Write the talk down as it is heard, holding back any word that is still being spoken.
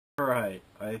Alright,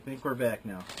 I think we're back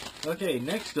now. Okay,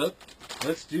 next up,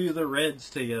 let's do the reds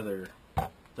together.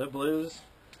 The blues.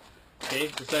 Okay,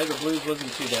 decided the blues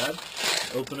wasn't too bad.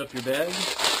 Open up your bag.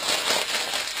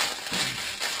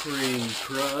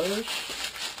 Pre-crush.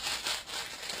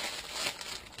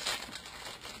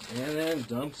 And then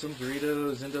dump some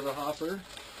Doritos into the hopper.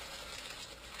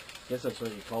 Guess that's what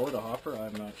you call it, a hopper,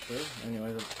 I'm not sure.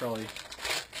 Anyway, that's probably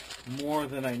more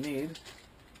than I need.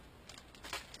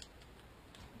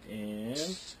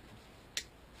 And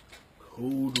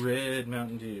Code Red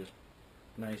Mountain Dew.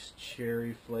 Nice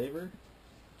cherry flavor.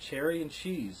 Cherry and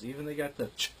cheese. Even they got the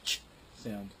ch-ch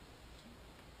sound.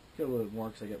 Get a little more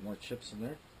because I got more chips in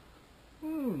there.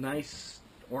 Ooh, nice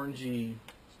orangey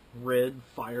red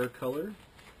fire color.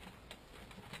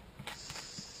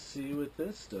 See what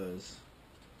this does.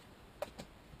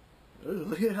 Ooh,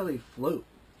 look at how they float.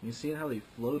 You see how they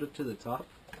float up to the top?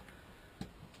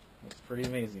 That's pretty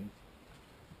amazing.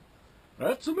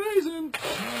 That's amazing!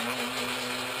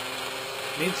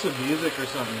 Need some music or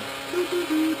something.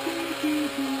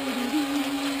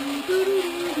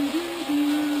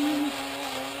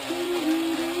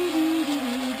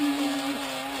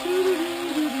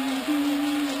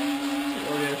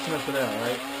 Okay, that's enough of that,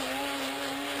 right?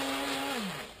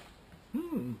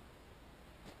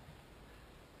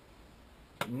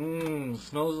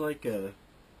 Smells like a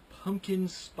pumpkin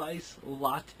spice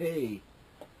latte.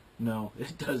 No,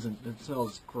 it doesn't. It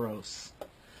smells gross.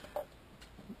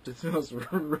 It smells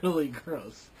really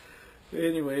gross.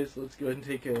 Anyways, let's go ahead and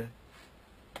take a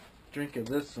drink of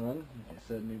this one. Like I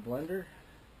said, new blender.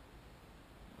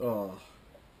 Oh,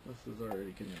 this is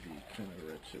already going to be kind of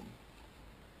rich.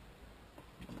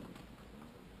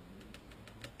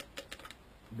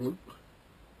 Bloop.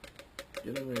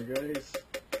 Get in there, guys.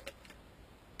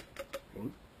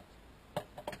 Bloop.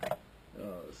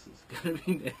 Oh, this is going to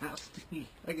be nasty.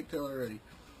 I can tell already.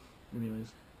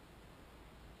 Anyways.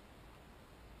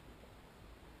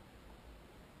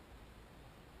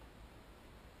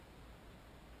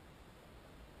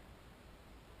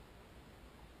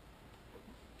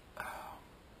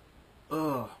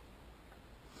 Ugh.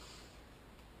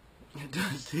 It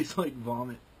does taste like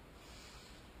vomit.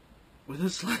 With a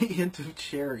slight hint of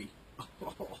cherry.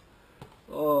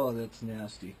 Oh, that's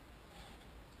nasty.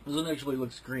 This one actually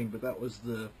looks green, but that was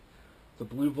the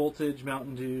Blue Voltage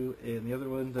Mountain Dew, and the other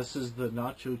one, this is the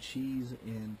nacho cheese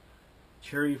and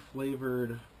cherry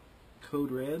flavored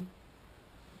Code Red.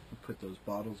 I'll put those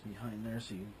bottles behind there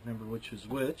so you remember which is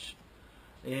which.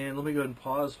 And let me go ahead and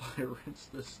pause while I rinse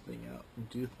this thing out and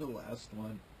do the last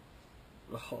one.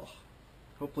 Oh,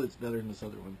 hopefully it's better than this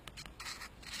other one.